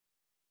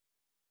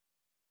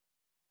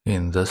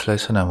In this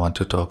lesson, I want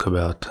to talk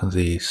about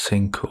the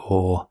sync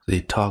or the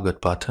target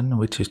button,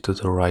 which is to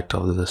the right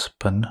of the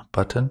spin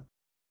button.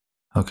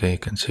 Okay, you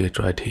can see it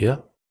right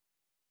here.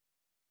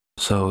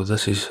 So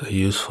this is a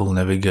useful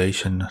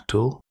navigation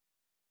tool.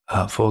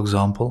 For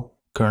example,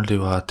 currently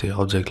we're at the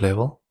object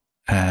level,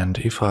 and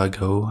if I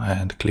go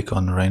and click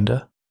on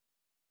render,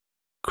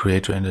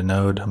 create render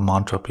node,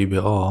 mantra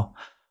PBR,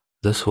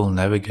 this will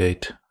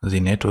navigate the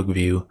network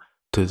view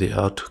to the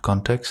out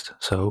context.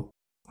 So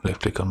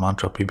left click on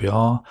mantra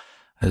PBR.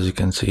 As you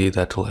can see,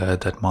 that will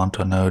add that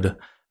mantra node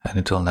and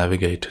it will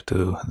navigate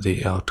to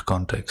the out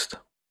context.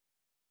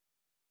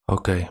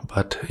 Okay,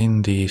 but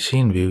in the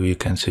scene view, you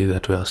can see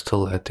that we are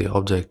still at the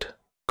object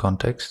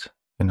context,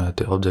 at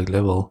the object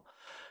level.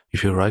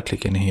 If you right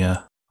click in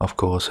here, of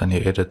course, and you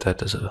edit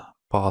that as a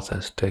path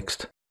as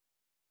text,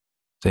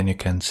 then you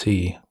can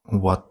see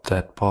what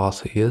that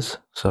path is.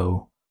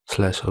 So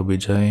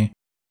 /obj,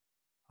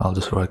 I'll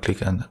just right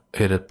click and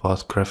edit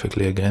path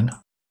graphically again.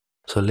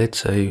 So let's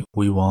say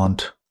we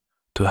want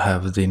to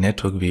have the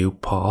network view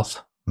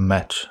path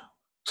match.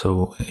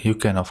 So you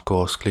can of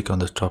course click on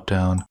this drop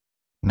down,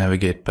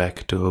 navigate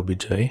back to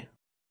obj.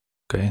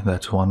 Okay,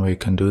 that's one way you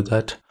can do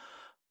that.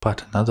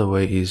 But another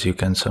way is you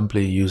can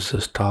simply use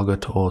this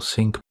target or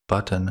sync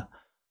button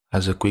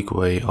as a quick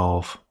way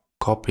of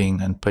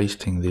copying and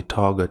pasting the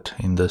target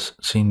in this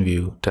scene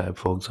view tab,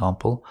 for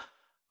example,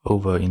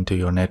 over into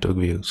your network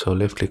view. So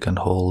left click and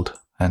hold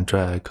and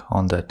drag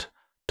on that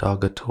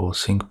target or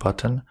sync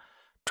button,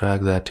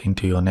 drag that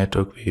into your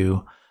network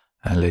view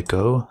and let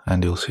go,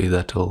 and you'll see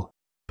that will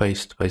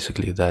paste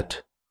basically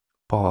that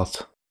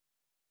path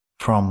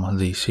from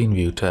the scene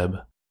view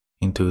tab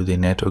into the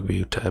network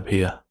view tab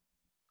here.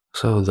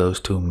 So those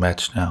two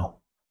match now.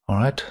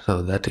 Alright,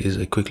 so that is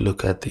a quick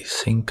look at the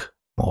sync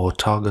or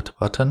target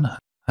button,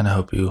 and I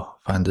hope you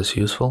find this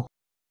useful.